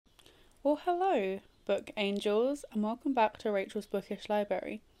Well, hello, book angels, and welcome back to Rachel's Bookish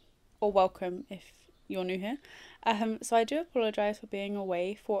Library. Or welcome if you're new here. So I do apologise for being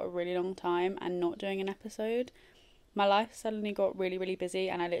away for a really long time and not doing an episode. My life suddenly got really, really busy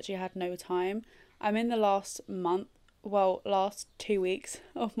and I literally had no time. I'm in the last 2 weeks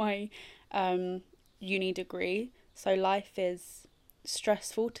of my uni degree, so life is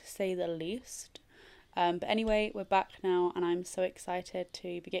stressful to say the least. But anyway, we're back now and I'm so excited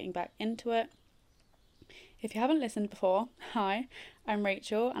to be getting back into it. If you haven't listened before, hi, I'm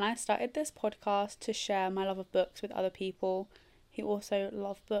Rachel and I started this podcast to share my love of books with other people who also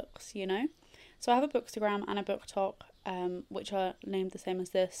love books. So I have a bookstagram and a book talk, which are named the same as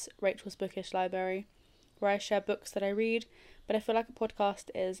this, Rachel's Bookish Library, where I share books that I read, but I feel like a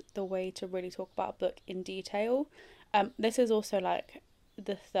podcast is the way to really talk about a book in detail. This is also like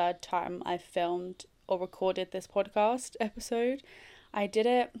the third time I've filmed or recorded this podcast episode. I did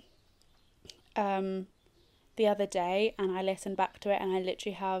it the other day and I listened back to it and I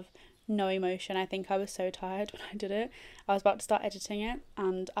literally have no emotion. I think I was so tired when I did it. I was about to start editing it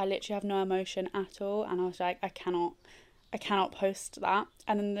and I literally have no emotion at all, and I was like, I cannot post that.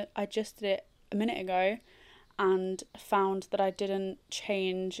 And then I just did it a minute ago and found that I didn't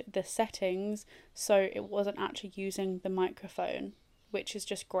change the settings, so it wasn't actually using the microphone, which is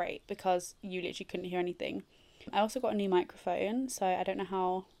just great because you literally couldn't hear anything. I also got a new microphone, so I don't know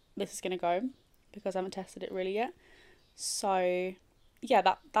how this is going to go because I haven't tested it really yet. So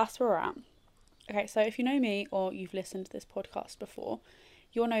yeah, that's where we're at. Okay, so if you know me or you've listened to this podcast before,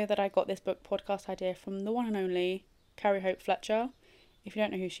 you'll know that I got this book podcast idea from the one and only Carrie Hope Fletcher. If you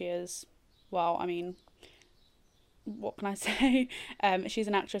don't know who she is, well, I mean, what can I say? She's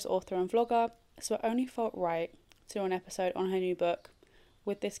an actress, author and vlogger, so it only felt right to do an episode on her new book,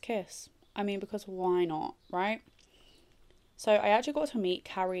 With This Kiss. I mean, because why not, right? So I actually got to meet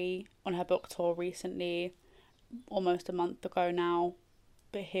Carrie on her book tour recently, almost a month ago now,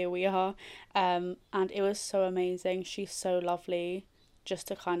 but here we are. And it was so amazing. She's so lovely, just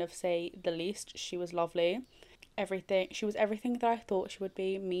to kind of say the least. She was lovely. She was everything that I thought she would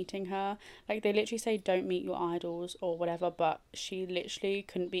be. Meeting her, like, they literally say don't meet your idols or whatever, but she literally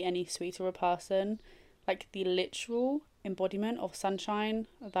couldn't be any sweeter a person. Like, the literal embodiment of sunshine,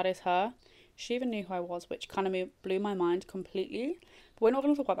 that is her. She even knew who I was, which kind of blew my mind completely. But we're not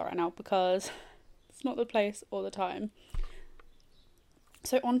going to talk about that right now because it's not the place or the time.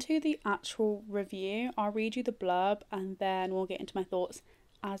 So on to the actual review. I'll read you the blurb and then we'll get into my thoughts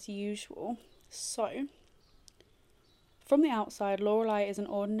as usual. So, from the outside, Lorelai is an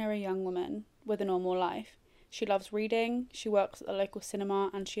ordinary young woman with a normal life. She loves reading, she works at the local cinema,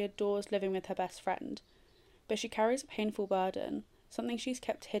 and she adores living with her best friend. But she carries a painful burden, something she's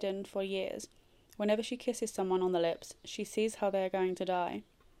kept hidden for years. Whenever she kisses someone on the lips, she sees how they are going to die.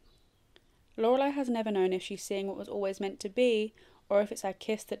 Lorelai has never known if she's seeing what was always meant to be, or if it's her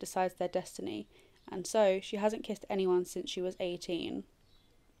kiss that decides their destiny, and so she hasn't kissed anyone since she was 18.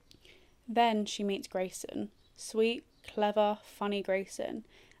 Then she meets Grayson, sweet, clever, funny Grayson,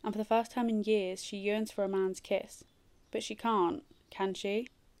 and for the first time in years she yearns for a man's kiss. But she can't, can she?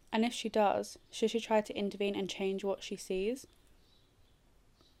 And if she does, should she try to intervene and change what she sees?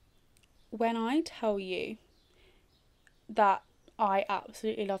 When I tell you that I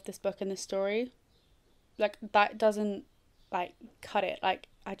absolutely love this book and this story, like, that doesn't, like, cut it. Like,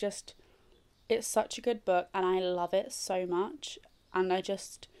 it's such a good book and I love it so much, and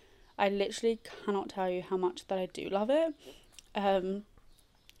I literally cannot tell you how much that I do love it.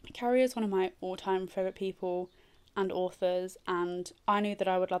 Carrie is one of my all-time favourite people and authors, and I knew that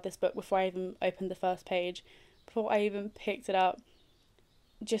I would love this book before I even opened the first page, before I even picked it up.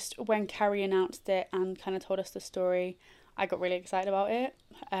 Just when Carrie announced it and kind of told us the story, I got really excited about it.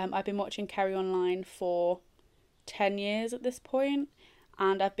 I've been watching Carrie online for 10 years at this point,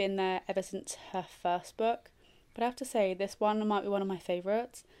 and I've been there ever since her first book. But I have to say, this one might be one of my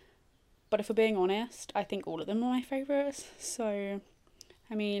favourites. But if we're being honest, I think all of them are my favourites. So,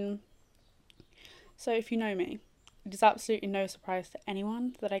 I mean, if you know me, it is absolutely no surprise to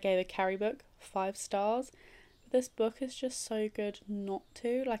anyone that I gave a Carrie book 5 stars. This book is just so good not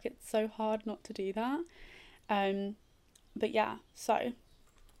to. Like, it's so hard not to do that. But yeah, so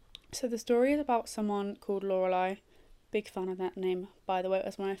the story is about someone called Lorelai. Big fan of that name, by the way. It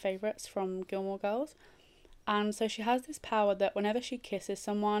was one of my favourites from Gilmore Girls. And so she has this power that whenever she kisses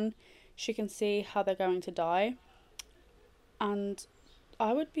someone, she can see how they're going to die. And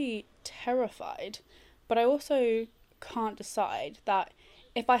I would be terrified. But I also can't decide that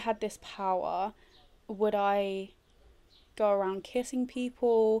if I had this power, would I go around kissing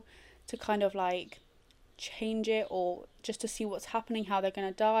people to kind of like change it, or just to see what's happening, how they're going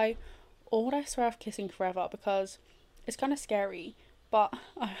to die? or would I swear off kissing forever? Because it's kind of scary, but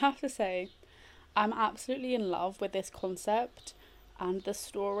I have to say, I'm absolutely in love with this concept and the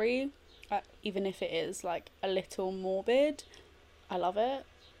story, even if it is like a little morbid. I love it.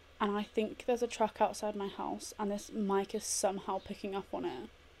 And I think there's a truck outside my house, and this mic is somehow picking up on it.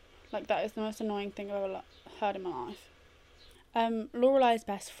 Like, that is the most annoying thing I've ever heard in my life. Lorelai's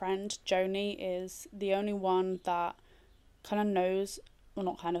best friend, Joni, is the only one that kind of knows, well,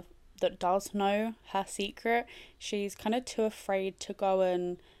 not kind of, that does know her secret. She's kind of too afraid to go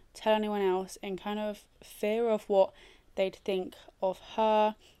and tell anyone else, in kind of fear of what they'd think of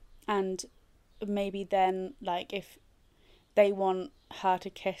her, and maybe then, like, if they want her to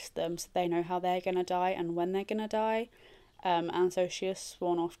kiss them so they know how they're gonna die and when they're gonna die. And so she has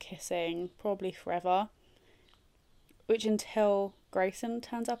sworn off kissing probably forever, which until Grayson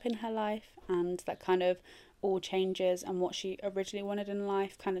turns up in her life, and that kind of all changes, and what she originally wanted in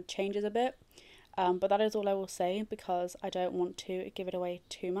life kind of changes a bit. But that is all I will say, because I don't want to give it away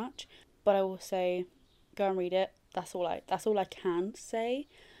too much. But I will say, go and read it. That's all I can say.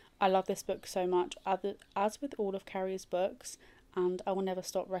 I love this book so much, as with all of Carrie's books, and I will never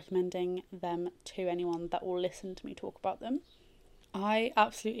stop recommending them to anyone that will listen to me talk about them. I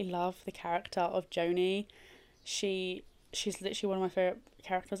absolutely love the character of Joni. She's literally one of my favourite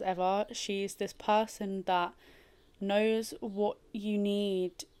characters ever. She's this person that knows what you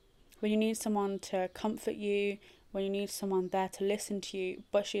need when you need someone to comfort you, when you need someone there to listen to you,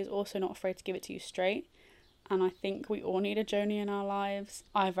 but she is also not afraid to give it to you straight. And I think we all need a Joni in our lives.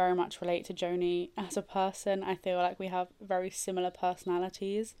 I very much relate to Joni as a person. I feel like we have very similar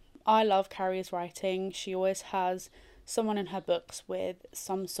personalities. I love Carrie's writing. She always has someone in her books with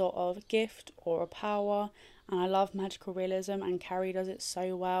some sort of gift or a power, and I love magical realism, and Carrie does it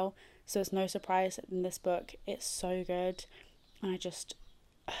so well. So it's no surprise that in this book it's so good. And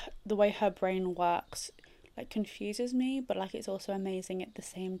the way her brain works, like, confuses me, but like, it's also amazing at the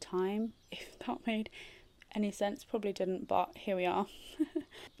same time. If that made any sense, probably didn't, but here we are.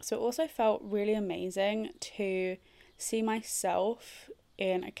 So it also felt really amazing to see myself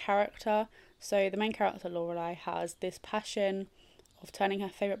in a character. So the main character, Lorelai, has this passion of turning her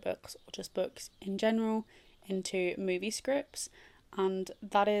favourite books, or just books in general, into movie scripts, and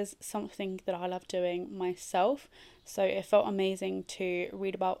that is something that I love doing myself. So it felt amazing to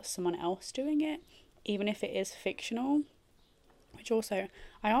read about someone else doing it, even if it is fictional. Which also,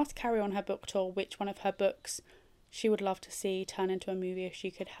 I asked Carrie on her book tour which one of her books she would love to see turn into a movie if she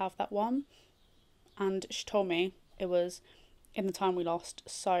could have that one. And she told me it was In the Time We Lost.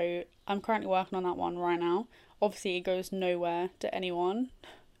 So I'm currently working on that one right now. Obviously, it goes nowhere to anyone.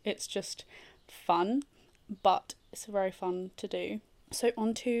 It's just fun, but it's very fun to do. So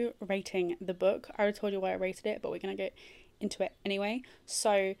on to rating the book. I already told you why I rated it, but we're going to get into it anyway.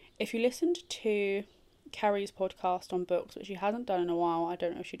 So if you listened to Carrie's podcast on books, which she hasn't done in a while, I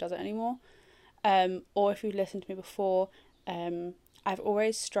don't know if she does it anymore, or if you've listened to me before, I've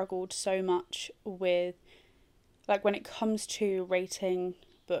always struggled so much with, like, when it comes to rating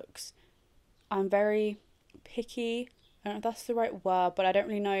books, I'm very picky. I don't know if that's the right word, but I don't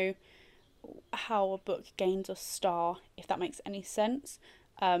really know how a book gains a star, if that makes any sense.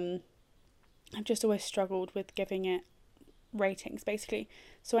 I've just always struggled with giving it ratings, basically.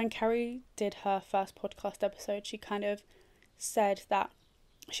 So when Carrie did her first podcast episode, she kind of said that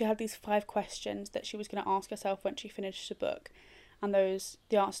she had these 5 questions that she was going to ask herself when she finished a book, and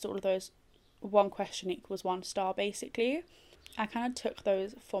the answer to all of those, 1 question equals 1 star, basically. I kind of took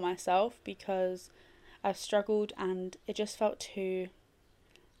those for myself because I've struggled, and it just felt too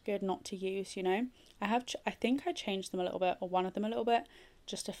good not to use, you know. I think I changed them a little bit, or one of them a little bit,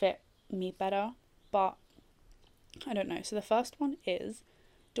 just to fit me better, but I don't know. So the first one is,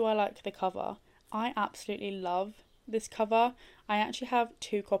 do I like the cover? I absolutely love this cover. I actually have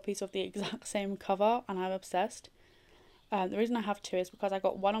 2 copies of the exact same cover, and I'm obsessed. The reason I have 2 is because I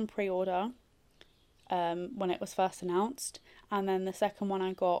got one on pre-order when it was first announced, and then the second one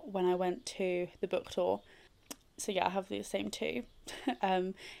I got when I went to the book tour. So yeah, I have the same 2.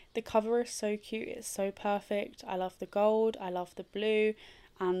 The cover is so cute, it's so perfect. I love the gold, I love the blue,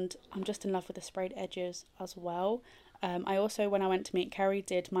 and I'm just in love with the sprayed edges as well. I also, when I went to meet Carrie,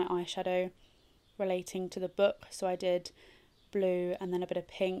 did my eyeshadow relating to the book. So I did blue and then a bit of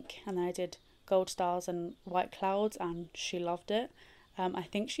pink, and then I did gold stars and white clouds, and she loved it. I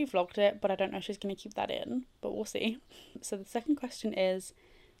think she vlogged it, but I don't know if she's going to keep that in, but we'll see. So the second question is,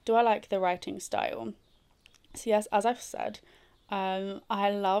 do I like the writing style? So yes, as I've said,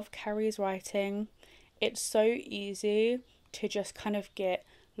 I love Carrie's writing. It's so easy to just kind of get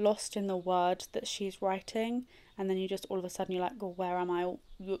lost in the words that she's writing, and then you just all of a sudden you're like, well, where am I?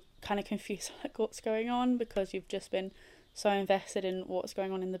 you're kind of confused like what's going on because you've just been so invested in what's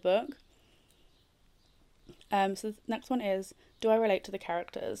going on in the book. So the next one is, do I relate to the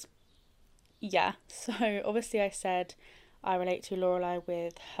characters? Yeah, so obviously I said I relate to Lorelai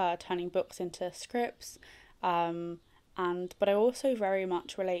with her turning books into scripts, but I also very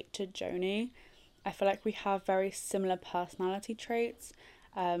much relate to Joni. I feel like we have very similar personality traits.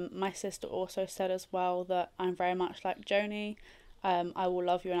 My sister also said as well that I'm very much like Joni. I will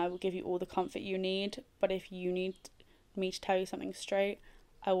love you and I will give you all the comfort you need, but if you need me to tell you something straight,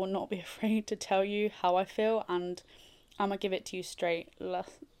 I will not be afraid to tell you how I feel, and I'm gonna give it to you straight.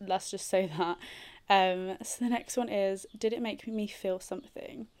 Let's just say that. So the next one is, did it make me feel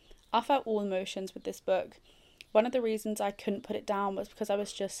something? I felt all emotions with this book. One of the reasons I couldn't put it down was because I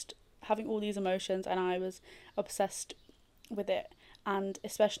was just having all these emotions and I was obsessed with it. And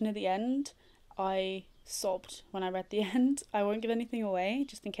especially near the end, I sobbed when I read the end. I won't give anything away,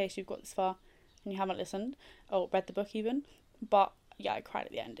 just in case you've got this far and you haven't listened or read the book even. But yeah, I cried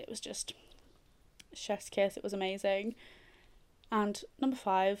at the end. It was just chef's kiss. It was amazing. And number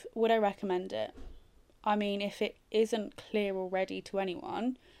 5, would I recommend it? I mean, if it isn't clear already to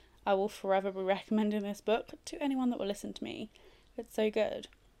anyone, I will forever be recommending this book to anyone that will listen to me. It's so good.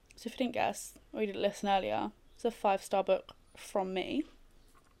 So if you didn't guess, or you didn't listen earlier, it's a 5-star book from me.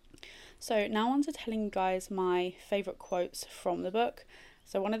 So now on to telling you guys my favourite quotes from the book.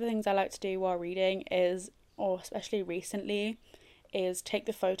 So one of the things I like to do while reading is, or especially recently, is take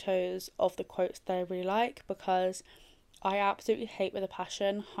the photos of the quotes that I really like, because I absolutely hate with a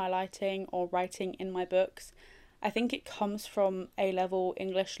passion highlighting or writing in my books. I think it comes from A-level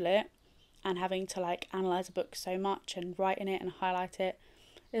English lit and having to like analyse a book so much and write in it and highlight it.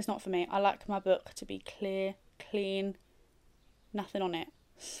 It's not for me. I like my book to be clear, clean, nothing on it.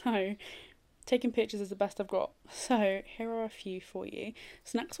 So taking pictures is the best I've got. So here are a few for you.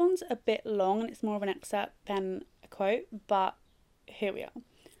 So next one's a bit long and it's more of an excerpt than a quote, but here we are.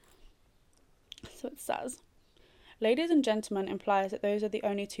 So it says, ladies and gentlemen implies that those are the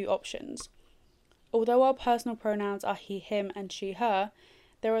only 2 options. Although our personal pronouns are he, him and she, her,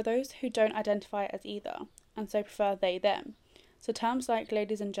 there are those who don't identify as either, and so prefer they, them. So terms like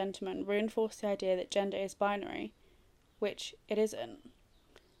ladies and gentlemen reinforce the idea that gender is binary, which it isn't.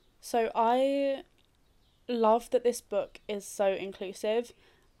 So I love that this book is so inclusive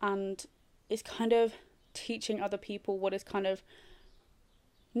and is kind of teaching other people what is kind of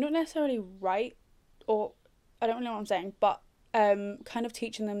not necessarily right, or I don't know what I'm saying, but kind of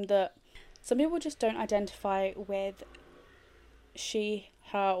teaching them that some people just don't identify with she,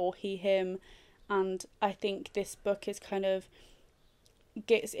 her or he, him, and I think this book is kind of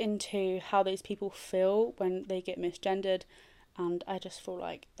gets into how those people feel when they get misgendered, and I just feel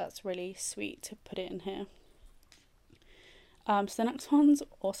like that's really sweet to put it in here. So the next one's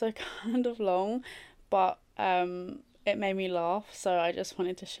also kind of long, but it made me laugh, so I just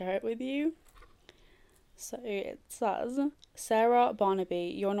wanted to share it with you. So it says, Sarah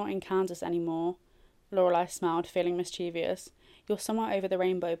Barnaby, you're not in Kansas anymore. Lorelai smiled, feeling mischievous. You're somewhere over the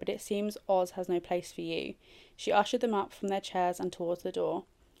rainbow, but it seems Oz has no place for you. She ushered them up from their chairs and towards the door.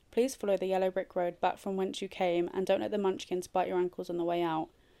 Please follow the yellow brick road back from whence you came, and don't let the munchkins bite your ankles on the way out.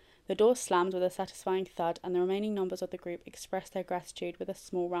 The door slammed with a satisfying thud, and the remaining members of the group expressed their gratitude with a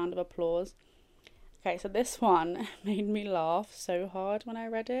small round of applause. Okay, so this one made me laugh so hard when I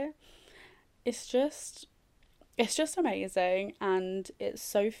read it. It's just amazing, and it's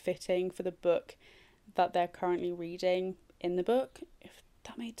so fitting for the book that they're currently reading in the book, if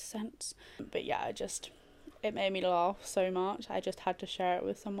that made sense. But yeah, it made me laugh so much. I just had to share it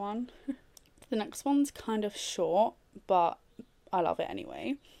with someone. The next one's kind of short, but I love it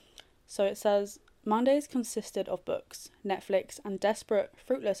anyway. So it says, Mondays consisted of books, Netflix, and desperate,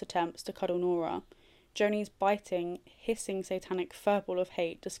 fruitless attempts to cuddle Nora. Joni's biting, hissing satanic furball of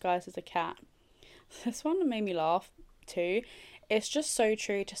hate disguised as a cat. This one made me laugh too. It's just so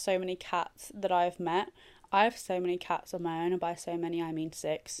true to so many cats that I've met. I have so many cats of my own, and by so many I mean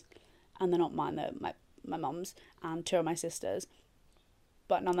 6. And they're not mine, they're my mum's and 2 of my sisters.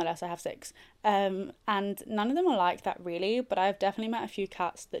 But nonetheless, I have 6. And none of them are like that really, but I've definitely met a few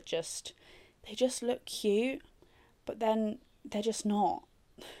cats that they just look cute, but then they're just not.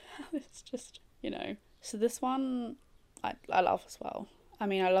 It's just, So this one I love as well. I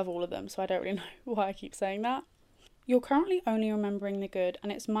mean, I love all of them, so I don't really know why I keep saying that. You're currently only remembering the good,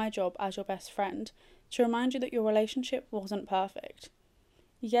 and it's my job as your best friend to remind you that your relationship wasn't perfect.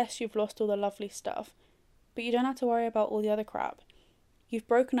 Yes, you've lost all the lovely stuff, but you don't have to worry about all the other crap. You've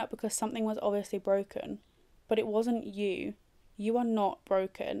broken up because something was obviously broken, but it wasn't you. You are not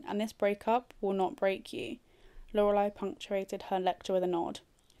broken, and this breakup will not break you. Lorelai punctuated her lecture with a nod.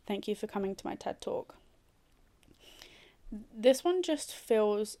 Thank you for coming to my TED Talk. This one just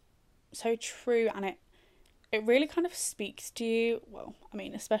feels so true, and it really kind of speaks to you. Well, I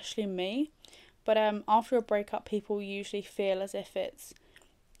mean, especially me. But after a breakup, people usually feel as if it's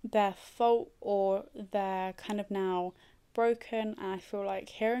their fault or they're kind of now broken. And I feel like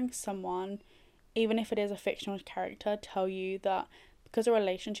hearing someone, even if it is a fictional character, tell you that because a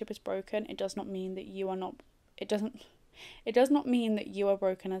relationship is broken, it does not mean that you are not. It does not mean that you are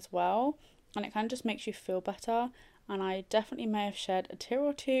broken as well, and it kind of just makes you feel better. And I definitely may have shed a tear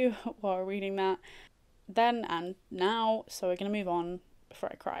or two while reading that then and now, so we're going to move on before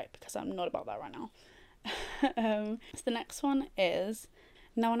I cry, because I'm not about that right now. So the next one is,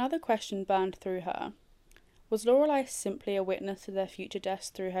 now another question burned through her. Was Lorelai simply a witness to their future deaths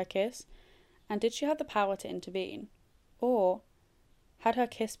through her kiss? And did she have the power to intervene? Or had her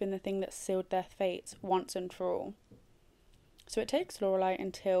kiss been the thing that sealed their fates once and for all? So it takes Lorelai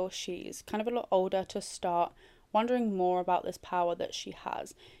until she's kind of a lot older to start wondering more about this power that she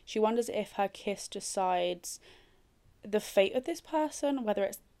has. She wonders if her kiss decides the fate of this person, whether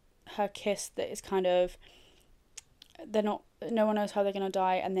it's her kiss that is kind of, no one knows how they're going to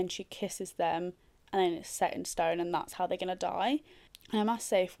die, and then she kisses them and then it's set in stone and that's how they're going to die. And I must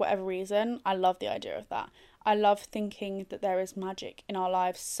say, for whatever reason, I love the idea of that. I love thinking that there is magic in our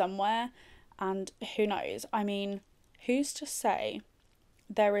lives somewhere, and who knows, I mean, who's to say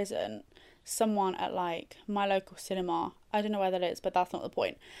there isn't someone at like my local cinema, I don't know where that is, but that's not the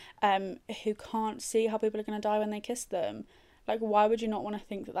point, who can't see how people are going to die when they kiss them. Like, why would you not want to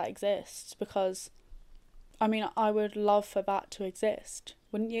think that exists? Because I mean, I would love for that to exist,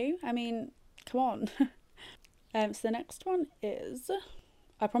 wouldn't you? I mean, come on. So the next one is,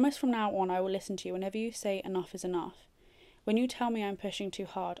 I promise from now on I will listen to you whenever you say enough is enough. When you tell me I'm pushing too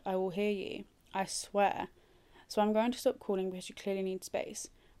hard, I will hear you, I swear. So I'm going to stop calling because you clearly need space.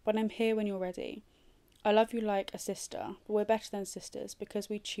 But I'm here when you're ready. I love you like a sister, but we're better than sisters because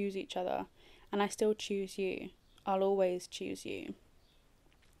we choose each other, and I still choose you. I'll always choose you.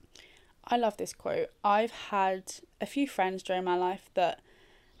 I love this quote. I've had a few friends during my life that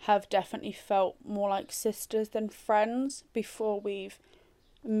have definitely felt more like sisters than friends before we've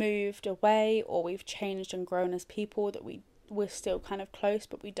moved away or we've changed and grown as people, that we're still kind of close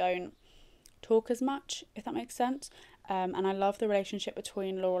but we don't talk as much, if that makes sense. And I love the relationship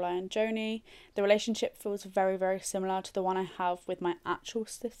between Lorelai and Joni. The relationship feels very, very similar to the one I have with my actual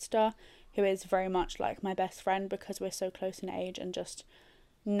sister, who is very much like my best friend because we're so close in age, and just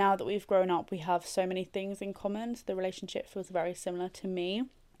now that we've grown up, we have so many things in common. So the relationship feels very similar to me.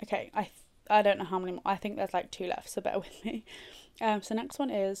 Okay, I don't know how many more. I think there's like 2 left, so bear with me. So next one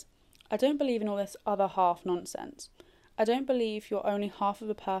is, I don't believe in all this other half nonsense. I don't believe you're only half of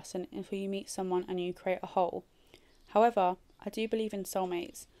a person until you meet someone and you create a whole. However, I do believe in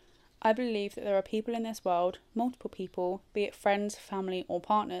soulmates. I believe that there are people in this world, multiple people, be it friends, family or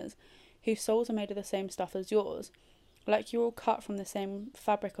partners, whose souls are made of the same stuff as yours. Like you're all cut from the same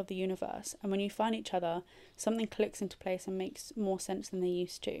fabric of the universe, and when you find each other, something clicks into place and makes more sense than they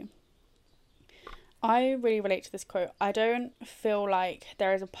used to. I really relate to this quote. I don't feel like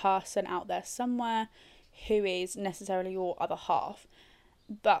there is a person out there somewhere who is necessarily your other half.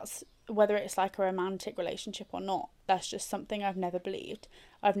 That's whether it's like a romantic relationship or not. That's just something I've never believed.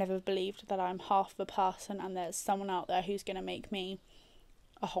 I've never believed that I'm half of a person and there's someone out there who's going to make me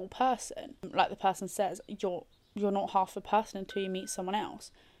a whole person. Like the person says, you're not half a person until you meet someone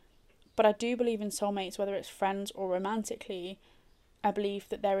else. But I do believe in soulmates, whether it's friends or romantically. I believe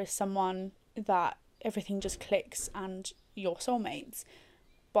that there is someone that everything just clicks and you're soulmates.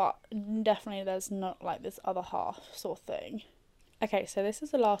 But definitely there's not like this other half sort of thing. Okay, so this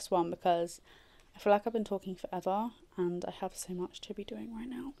is the last one because I feel like I've been talking forever and I have so much to be doing right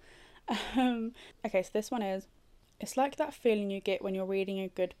now. Okay, so this one is, it's like that feeling you get when you're reading a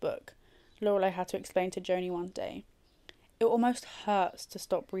good book, Lorelai had to explain to Joni one day. It almost hurts to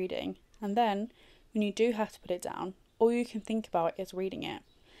stop reading, and then, when you do have to put it down, all you can think about is reading it.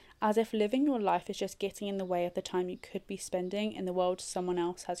 As if living your life is just getting in the way of the time you could be spending in the world someone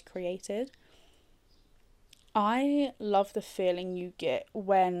else has created. I love the feeling you get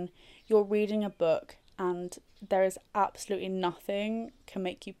when you're reading a book and there is absolutely nothing can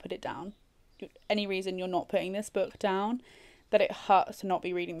make you put it down. Any reason you're not putting this book down, that it hurts to not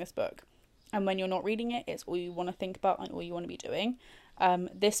be reading this book. And when you're not reading it, it's all you want to think about and all you want to be doing.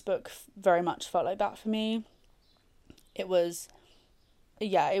 This book very much felt like that for me. It was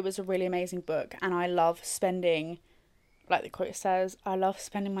a really amazing book, and I love spending, like the quote says, I love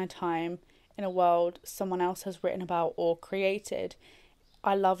spending my time in a world someone else has written about or created.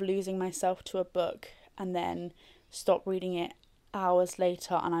 I love losing myself to a book and then stop reading it hours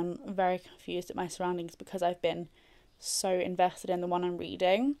later and I'm very confused at my surroundings because I've been so invested in the one I'm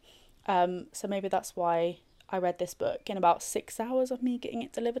reading. So maybe that's why I read this book in about 6 hours of me getting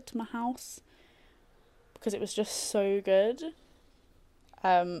it delivered to my house, because it was just so good.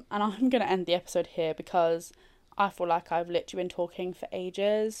 And I'm going to end the episode here because I feel like I've literally been talking for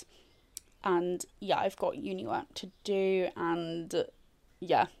ages, and yeah, I've got uni work to do, and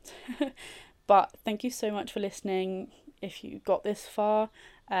yeah. But thank you so much for listening if you got this far.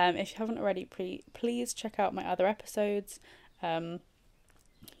 If you haven't already, please check out my other episodes.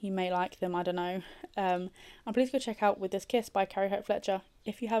 You may like them, I don't know. And please go check out With This Kiss by Carrie Hope Fletcher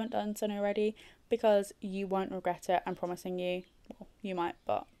if you haven't done so already, because you won't regret it, I'm promising you. Well, you might,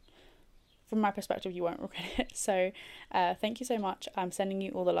 but from my perspective, you won't regret it. So thank you so much. I'm sending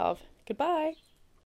you all the love. Goodbye.